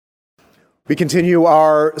We continue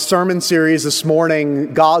our sermon series this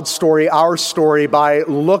morning, God's Story, Our Story, by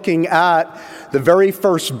looking at the very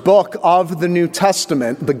first book of the New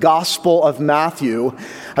Testament, the Gospel of Matthew.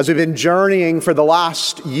 As we've been journeying for the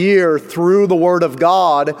last year through the Word of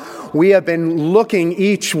God, we have been looking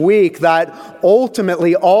each week that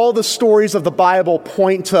ultimately all the stories of the Bible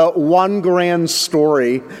point to one grand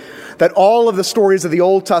story. That all of the stories of the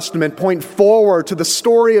Old Testament point forward to the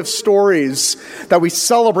story of stories that we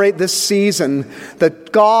celebrate this season,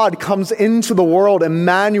 that God comes into the world,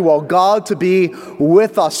 Emmanuel, God to be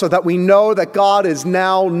with us, so that we know that God is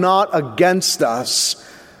now not against us,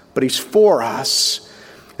 but He's for us.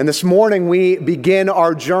 And this morning we begin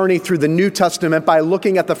our journey through the New Testament by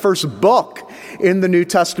looking at the first book in the New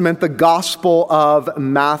Testament, the Gospel of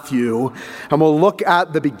Matthew. And we'll look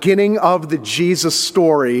at the beginning of the Jesus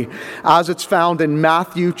story as it's found in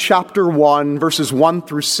Matthew chapter 1, verses 1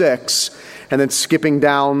 through 6, and then skipping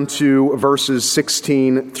down to verses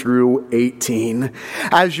 16 through 18.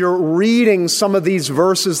 As you're reading some of these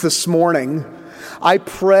verses this morning, I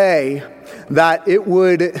pray that it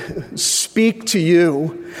would speak to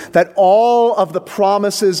you that all of the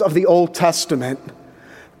promises of the Old Testament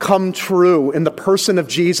come true in the person of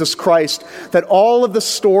Jesus Christ, that all of the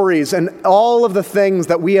stories and all of the things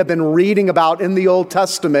that we have been reading about in the Old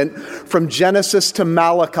Testament from Genesis to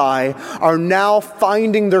Malachi are now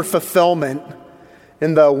finding their fulfillment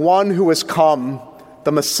in the one who has come,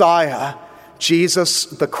 the Messiah, Jesus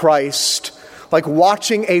the Christ. Like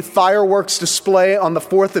watching a fireworks display on the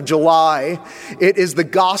 4th of July, it is the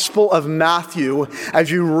Gospel of Matthew. As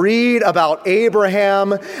you read about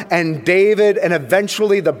Abraham and David and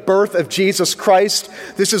eventually the birth of Jesus Christ,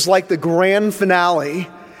 this is like the grand finale.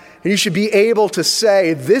 And you should be able to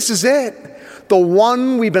say, this is it. The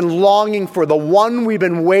one we've been longing for, the one we've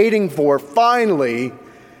been waiting for, finally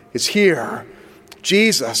is here.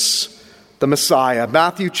 Jesus, the Messiah.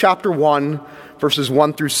 Matthew chapter 1, verses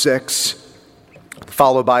 1 through 6.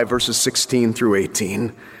 Followed by verses 16 through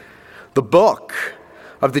 18. The book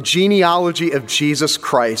of the genealogy of Jesus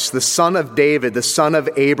Christ, the son of David, the son of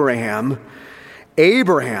Abraham.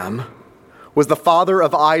 Abraham was the father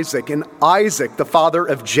of Isaac, and Isaac the father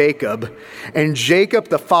of Jacob, and Jacob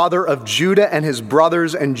the father of Judah and his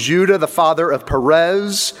brothers, and Judah the father of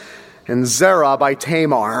Perez, and Zerah by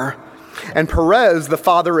Tamar, and Perez the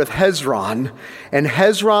father of Hezron, and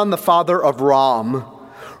Hezron the father of Ram,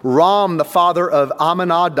 Ram the father of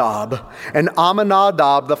Amminadab, and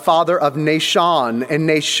Amminadab the father of Nahshon, and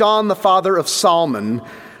Nahshon the father of Salmon,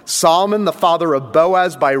 Salmon the father of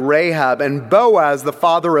Boaz by Rahab, and Boaz the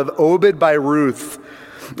father of Obed by Ruth,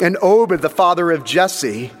 and Obed the father of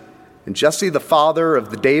Jesse, and Jesse the father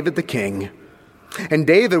of David the king. And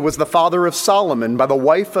David was the father of Solomon by the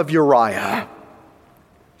wife of Uriah.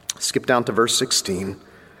 Skip down to verse 16.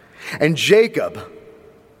 And Jacob,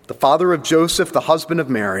 the father of Joseph, the husband of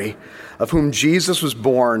Mary, of whom Jesus was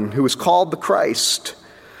born, who was called the Christ.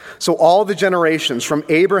 So all the generations from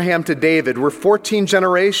Abraham to David were 14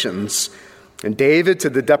 generations, and David to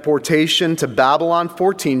the deportation to Babylon,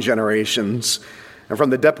 14 generations, and from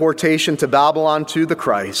the deportation to Babylon to the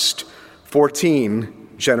Christ, 14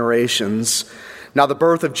 generations. Now the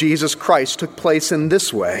birth of Jesus Christ took place in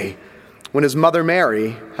this way. When his mother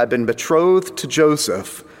Mary had been betrothed to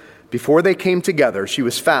Joseph, before they came together, she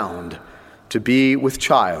was found to be with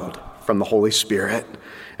child from the Holy Spirit.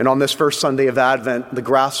 And on this first Sunday of Advent, the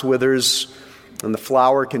grass withers and the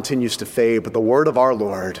flower continues to fade, but the word of our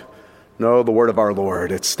Lord, no, the word of our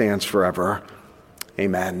Lord, it stands forever.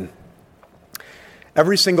 Amen.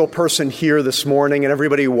 Every single person here this morning and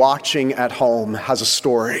everybody watching at home has a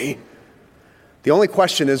story. The only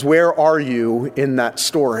question is, where are you in that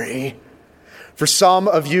story? For some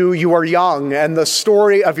of you, you are young, and the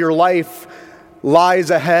story of your life lies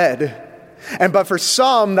ahead. But for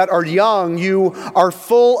some that are young, you are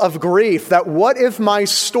full of grief that what if my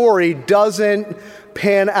story doesn't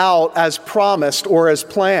pan out as promised or as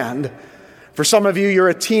planned? For some of you, you're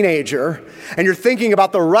a teenager, and you're thinking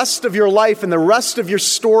about the rest of your life and the rest of your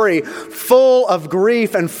story full of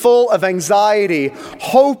grief and full of anxiety,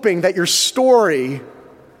 hoping that your story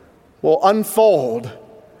will unfold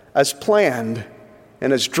as planned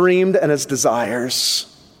and as dreamed and as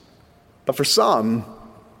desires. But for some,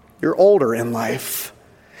 you're older in life,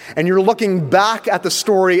 and you're looking back at the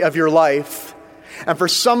story of your life. And for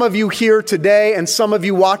some of you here today and some of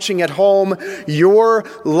you watching at home, your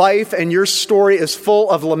life and your story is full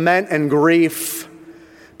of lament and grief.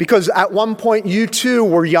 Because at one point you too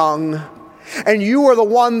were young, and you are the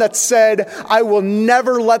one that said, I will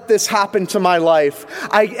never let this happen to my life.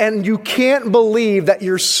 And you can't believe that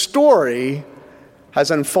your story has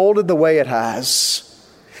unfolded the way it has.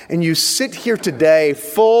 and you sit here today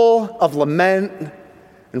full of lament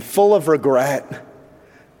and full of regret,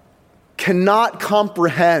 cannot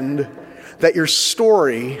comprehend that your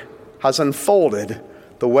story has unfolded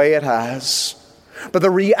the way it has. But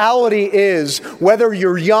the reality is, whether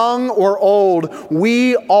you're young or old,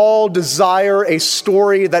 we all desire a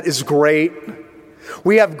story that is great.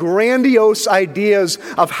 We have grandiose ideas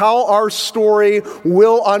of how our story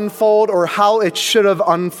will unfold or how it should have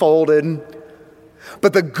unfolded.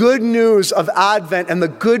 But the good news of Advent and the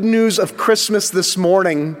good news of Christmas this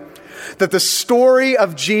morning, that the story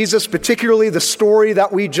of Jesus, particularly the story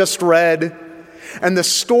that we just read, and the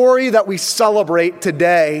story that we celebrate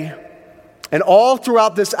today, and all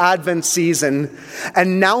throughout this Advent season,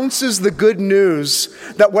 announces the good news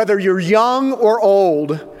that whether you're young or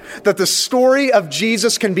old, that the story of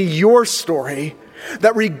Jesus can be your story,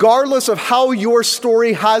 that regardless of how your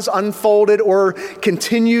story has unfolded or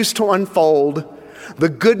continues to unfold, the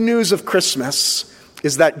good news of Christmas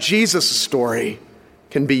is that Jesus' story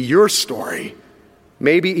can be your story,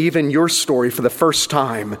 maybe even your story for the first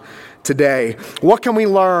time today. What can we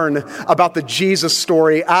learn about the Jesus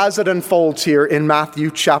story as it unfolds here in Matthew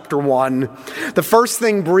chapter 1? The first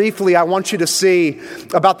thing briefly I want you to see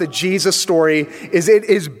about the Jesus story is it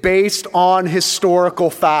is based on historical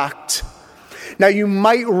fact. Now, you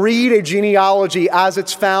might read a genealogy as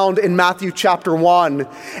it's found in Matthew chapter 1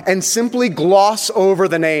 and simply gloss over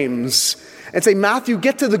the names and say, Matthew,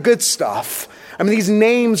 get to the good stuff. I mean, these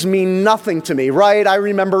names mean nothing to me, right? I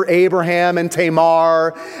remember Abraham and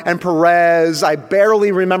Tamar and Perez. I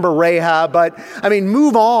barely remember Rahab, but I mean,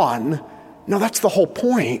 move on. No, that's the whole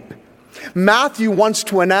point. Matthew wants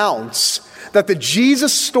to announce that the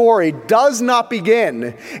Jesus story does not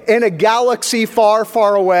begin in a galaxy far,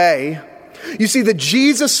 far away. You see, the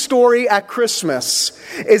Jesus story at Christmas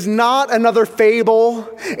is not another fable.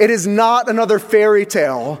 It is not another fairy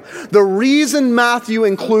tale. The reason Matthew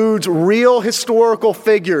includes real historical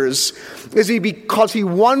figures is because he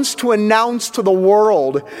wants to announce to the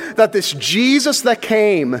world that this Jesus that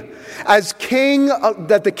came as king,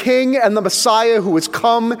 that the king and the Messiah who has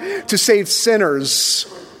come to save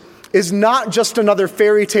sinners is not just another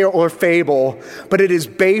fairy tale or fable, but it is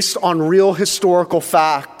based on real historical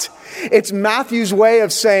fact. It's Matthew's way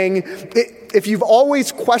of saying, if you've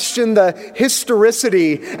always questioned the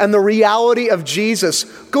historicity and the reality of Jesus,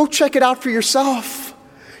 go check it out for yourself.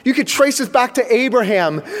 You could trace it back to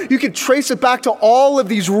Abraham. You could trace it back to all of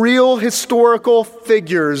these real historical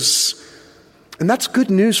figures. And that's good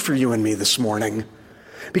news for you and me this morning,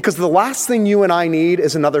 because the last thing you and I need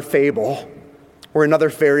is another fable or another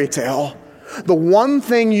fairy tale. The one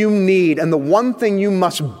thing you need and the one thing you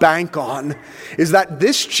must bank on is that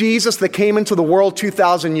this Jesus that came into the world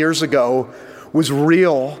 2,000 years ago was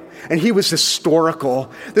real and he was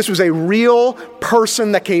historical. This was a real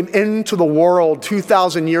person that came into the world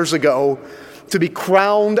 2,000 years ago to be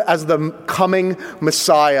crowned as the coming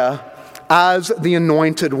Messiah, as the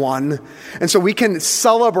anointed one. And so we can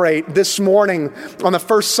celebrate this morning on the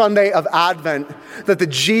first Sunday of Advent that the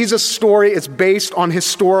Jesus story is based on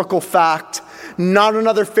historical fact, not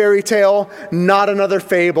another fairy tale, not another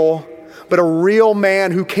fable, but a real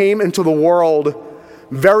man who came into the world,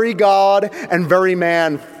 very God and very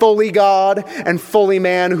man, fully God and fully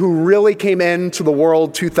man, who really came into the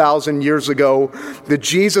world 2,000 years ago. The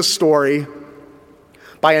Jesus story,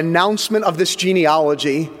 by announcement of this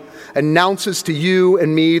genealogy, announces to you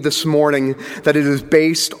and me this morning that it is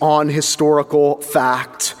based on historical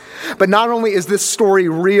fact. But not only is this story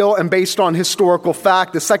real and based on historical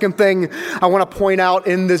fact, the second thing I want to point out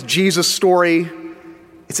in this Jesus story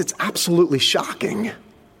is it's absolutely shocking.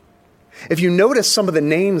 If you notice some of the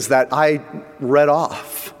names that I read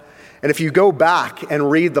off, and if you go back and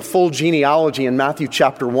read the full genealogy in Matthew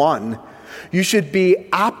chapter 1, you should be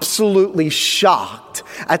absolutely shocked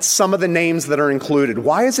at some of the names that are included.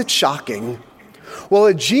 Why is it shocking? Well,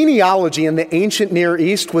 a genealogy in the ancient Near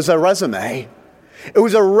East was a resume. It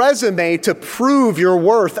was a resume to prove your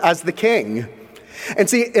worth as the king. And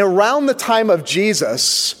see, around the time of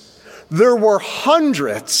Jesus, there were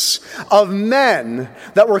hundreds of men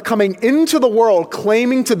that were coming into the world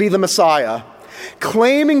claiming to be the Messiah,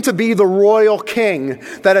 claiming to be the royal king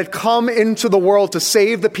that had come into the world to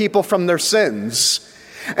save the people from their sins.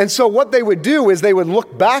 And so what they would do is they would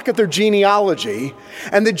look back at their genealogy,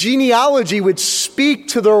 and the genealogy would speak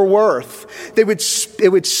to their worth. It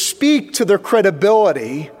would speak to their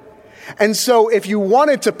credibility. And so if you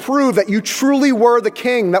wanted to prove that you truly were the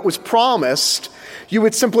king that was promised, you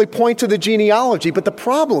would simply point to the genealogy. But the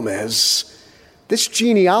problem is, this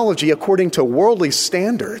genealogy, according to worldly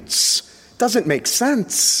standards, doesn't make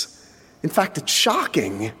sense. In fact, it's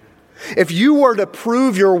shocking. If you were to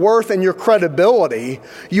prove your worth and your credibility,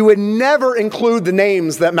 you would never include the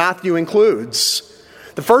names that Matthew includes.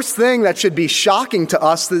 The first thing that should be shocking to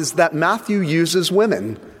us is that Matthew uses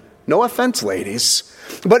women. No offense, ladies.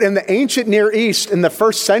 But in the ancient Near East, in the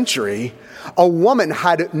first century, a woman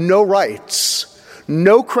had no rights,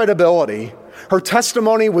 no credibility. Her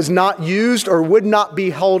testimony was not used or would not be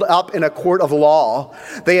held up in a court of law.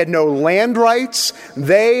 They had no land rights.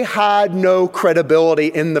 They had no credibility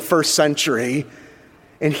in the first century.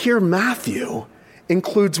 And here Matthew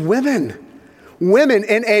includes women. Women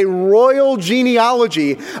in a royal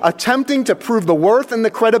genealogy, attempting to prove the worth and the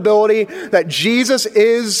credibility that Jesus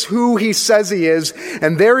is who he says he is.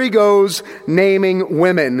 And there he goes, naming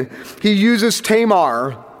women. He uses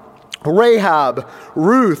Tamar, Rahab,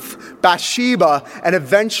 Ruth, Bathsheba, and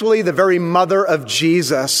eventually the very mother of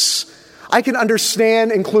Jesus. I can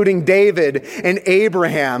understand including David and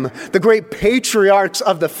Abraham, the great patriarchs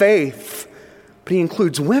of the faith, but he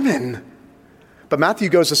includes women. But Matthew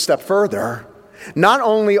goes a step further. Not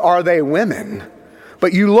only are they women,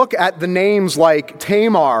 but you look at the names like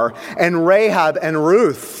Tamar and Rahab and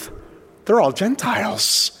Ruth, they're all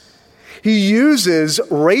Gentiles. He uses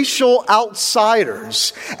racial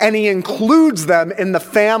outsiders and he includes them in the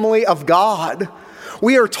family of God.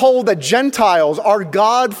 We are told that Gentiles are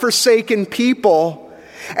God-forsaken people.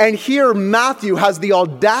 And here Matthew has the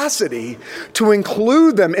audacity to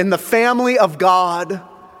include them in the family of God.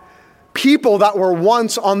 People that were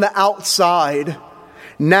once on the outside,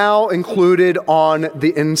 now included on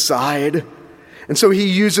the inside. And so he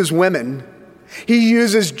uses women. He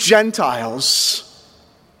uses Gentiles.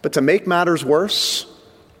 But to make matters worse,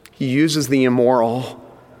 he uses the immoral.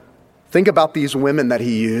 Think about these women that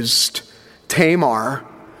he used. Tamar,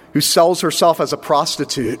 who sells herself as a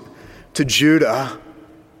prostitute to Judah.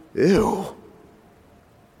 Ew.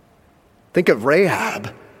 Think of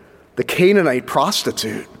Rahab, the Canaanite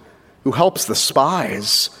prostitute, who helps the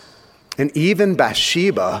spies. And even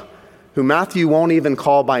Bathsheba, who Matthew won't even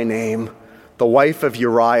call by name, the wife of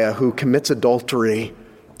Uriah, who commits adultery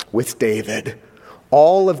with David.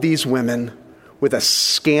 All of these women with a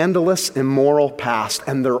scandalous, immoral past,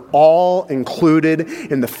 and they're all included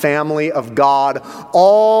in the family of God,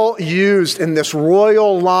 all used in this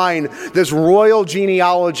royal line, this royal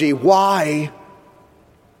genealogy. Why?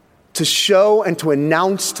 To show and to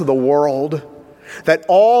announce to the world that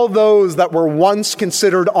all those that were once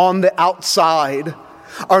considered on the outside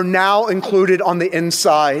are now included on the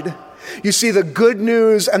inside. You see, the good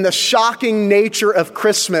news and the shocking nature of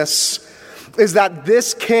Christmas is that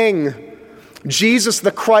this King, Jesus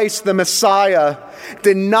the Christ, the Messiah,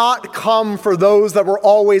 did not come for those that were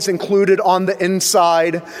always included on the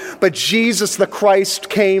inside, but Jesus the Christ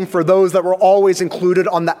came for those that were always included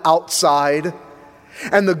on the outside.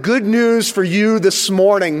 And the good news for you this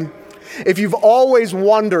morning, if you've always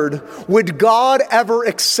wondered, would God ever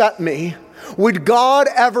accept me? Would God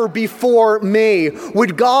ever be for me?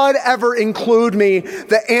 Would God ever include me?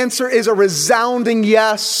 The answer is a resounding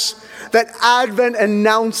yes. That Advent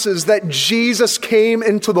announces that Jesus came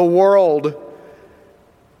into the world.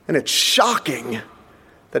 And it's shocking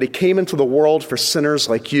that he came into the world for sinners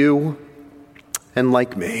like you and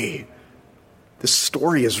like me. This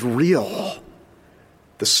story is real.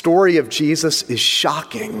 The story of Jesus is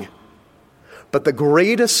shocking. But the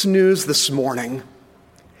greatest news this morning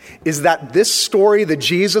is that this story, the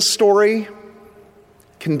Jesus story,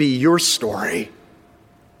 can be your story.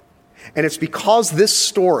 And it's because this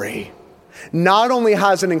story not only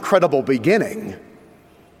has an incredible beginning,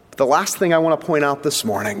 but the last thing I want to point out this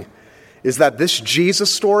morning is that this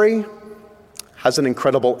Jesus story has an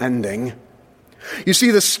incredible ending. You see,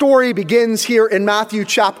 the story begins here in Matthew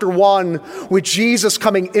chapter 1 with Jesus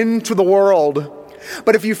coming into the world.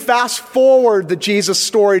 But if you fast forward the Jesus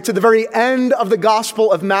story to the very end of the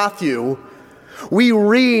Gospel of Matthew, we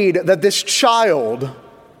read that this child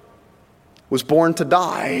was born to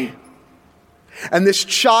die. And this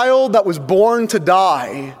child that was born to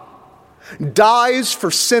die dies for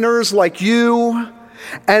sinners like you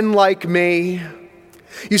and like me.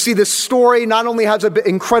 You see, this story not only has an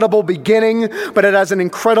incredible beginning, but it has an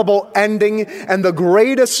incredible ending. And the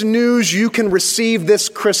greatest news you can receive this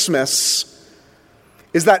Christmas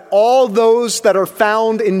is that all those that are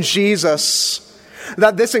found in Jesus,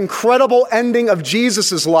 that this incredible ending of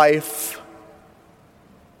Jesus' life,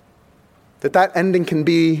 that ending can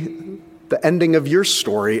be the ending of your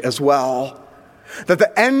story as well. That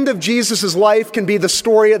the end of Jesus' life can be the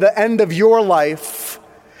story of the end of your life.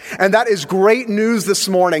 And that is great news this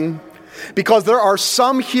morning, because there are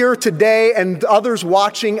some here today and others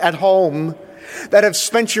watching at home that have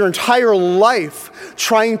spent your entire life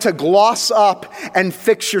trying to gloss up and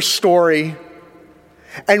fix your story.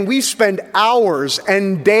 And we spend hours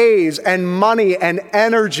and days and money and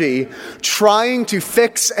energy trying to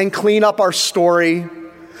fix and clean up our story.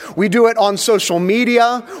 We do it on social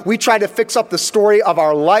media. We try to fix up the story of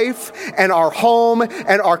our life and our home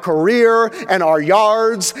and our career and our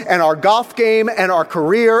yards and our golf game and our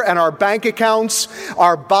career and our bank accounts,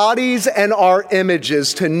 our bodies and our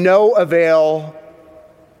images to no avail.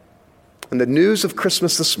 And the news of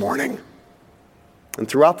Christmas this morning and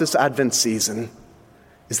throughout this Advent season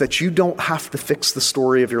is that you don't have to fix the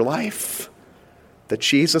story of your life, that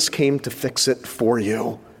Jesus came to fix it for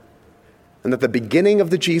you. And that the beginning of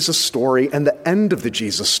the Jesus story and the end of the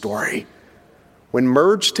Jesus story, when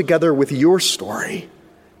merged together with your story,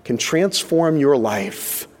 can transform your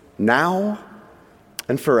life now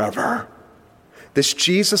and forever. This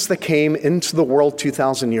Jesus that came into the world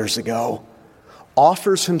 2,000 years ago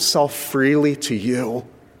offers himself freely to you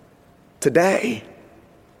today.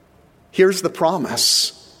 Here's the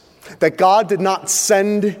promise, that God did not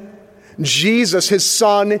send Jesus, his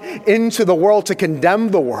son, into the world to condemn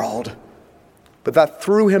the world, but that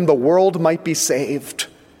through him the world might be saved.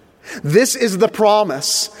 This is the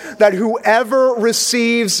promise, that whoever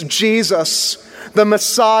receives Jesus, the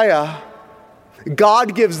Messiah,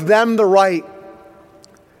 God gives them the right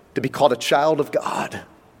to be called a child of God.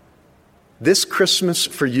 This Christmas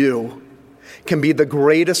for you can be the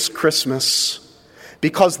greatest Christmas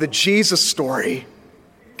because the Jesus story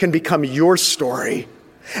can become your story.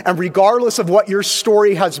 And regardless of what your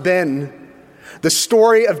story has been, the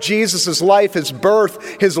story of Jesus' life, his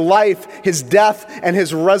birth, his life, his death, and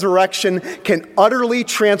his resurrection can utterly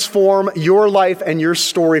transform your life and your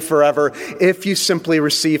story forever if you simply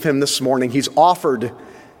receive him this morning. He's offered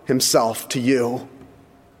himself to you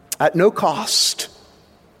at no cost,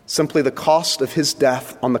 simply the cost of his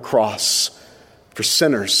death on the cross for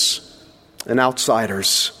sinners and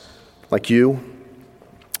outsiders like you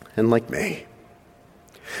and like me.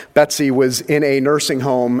 Betsy was in a nursing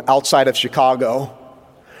home outside of Chicago.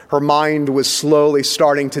 Her mind was slowly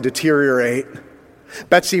starting to deteriorate.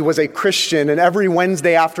 Betsy was a Christian, and every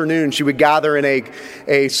Wednesday afternoon she would gather in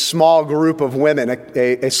a small group of women,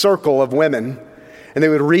 a circle of women, and they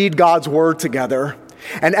would read God's word together.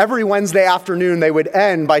 And every Wednesday afternoon they would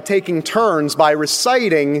end by taking turns by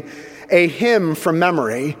reciting a hymn from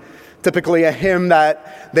memory, typically a hymn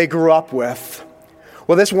that they grew up with.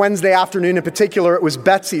 Well, this Wednesday afternoon in particular, it was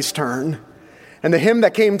Betsy's turn. And the hymn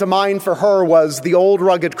that came to mind for her was The Old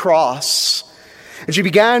Rugged Cross. And she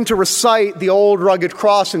began to recite the old rugged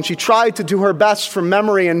cross, and she tried to do her best from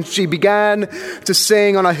memory, and she began to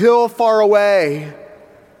sing, "On a hill far away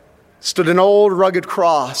stood an old rugged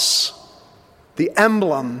cross, the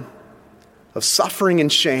emblem of suffering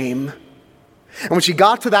and shame." And when she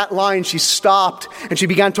got to that line, she stopped, and she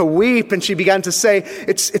began to weep, and she began to say,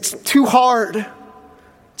 it's too hard.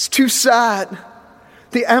 It's too sad,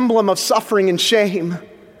 the emblem of suffering and shame.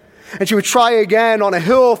 And she would try again. "On a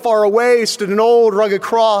hill far away stood an old rugged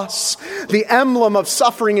cross, the emblem of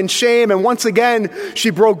suffering and shame." And once again, she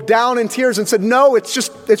broke down in tears and said, "No, it's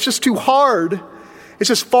just too hard. It's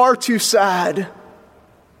just far too sad."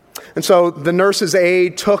 And so the nurse's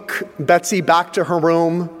aide took Betsy back to her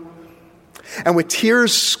room, and with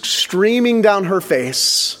tears streaming down her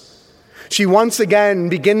face, she once again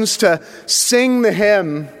begins to sing the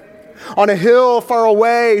hymn. "On a hill far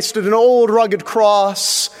away stood an old rugged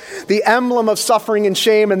cross, the emblem of suffering and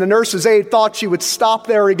shame." And the nurse's aide thought she would stop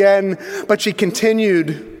there again, but she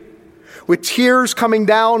continued with tears coming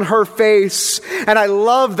down her face. "And I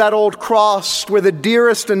love that old cross where the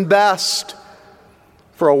dearest and best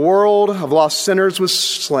for a world of lost sinners was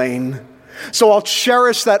slain. So I'll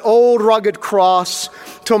cherish that old rugged cross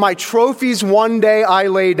till my trophies one day I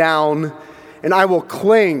lay down, and I will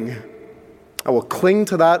cling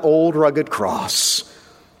to that old rugged cross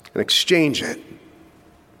and exchange it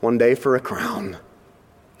one day for a crown."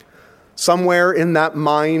 Somewhere in that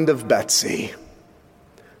mind of Betsy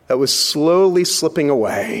that was slowly slipping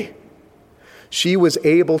away, she was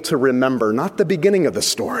able to remember not the beginning of the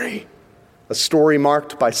story, a story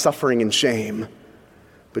marked by suffering and shame,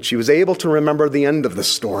 but she was able to remember the end of the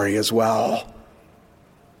story as well.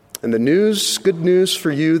 And good news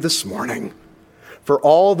for you this morning, for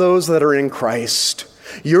all those that are in Christ,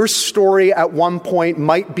 your story at one point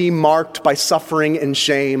might be marked by suffering and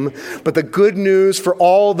shame, but the good news for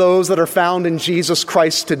all those that are found in Jesus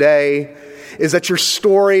Christ today is that your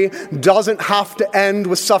story doesn't have to end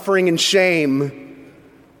with suffering and shame,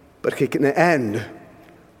 but it can end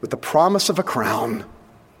with the promise of a crown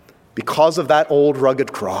because of that old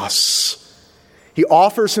rugged cross. He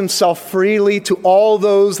offers himself freely to all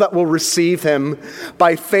those that will receive him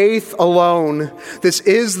by faith alone. This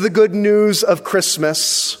is the good news of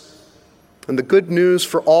Christmas, and the good news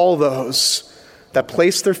for all those that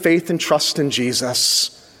place their faith and trust in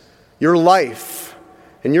Jesus. Your life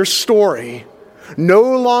and your story, no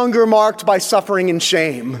longer marked by suffering and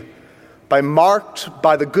shame, but marked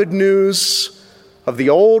by the good news of the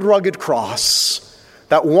old rugged cross,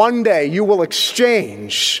 that one day you will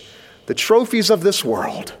exchange the trophies of this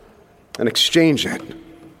world and exchange it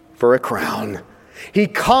for a crown. He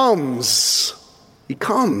comes,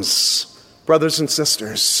 brothers and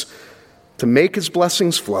sisters, to make his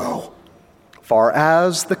blessings flow, far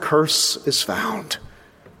as the curse is found.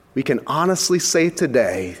 We can honestly say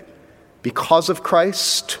today, because of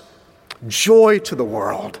Christ, joy to the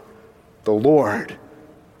world, the Lord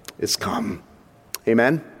is come.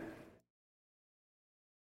 Amen.